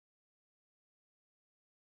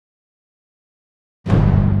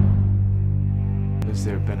Has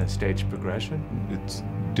there been a stage progression? It's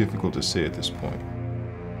difficult to say at this point.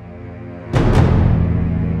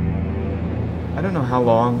 I don't know how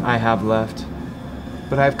long I have left,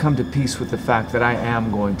 but I've come to peace with the fact that I am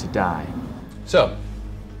going to die. So,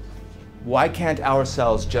 why can't our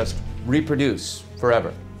cells just reproduce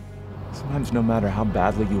forever? Sometimes no matter how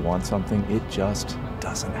badly you want something, it just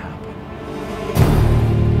doesn't happen.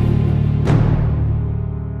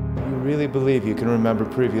 You really believe you can remember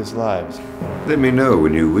previous lives? Let me know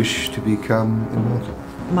when you wish to become immortal.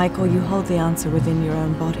 Michael, you hold the answer within your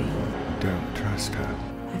own body. Don't trust her.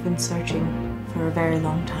 I've been searching for a very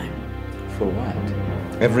long time. For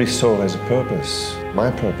what? Every soul has a purpose.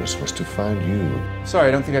 My purpose was to find you. Sorry,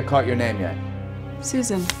 I don't think I caught your name yet.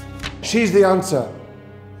 Susan. She's the answer.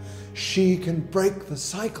 She can break the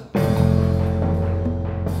cycle.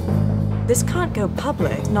 This can't go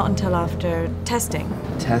public, not until after testing.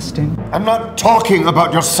 Testing? I'm not talking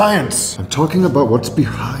about your science. I'm talking about what's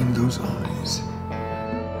behind those eyes.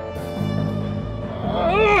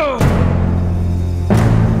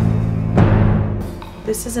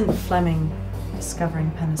 This isn't Fleming discovering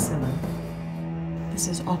penicillin. This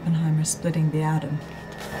is Oppenheimer splitting the atom.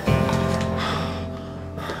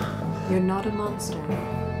 You're not a monster.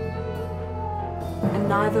 And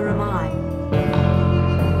neither am I.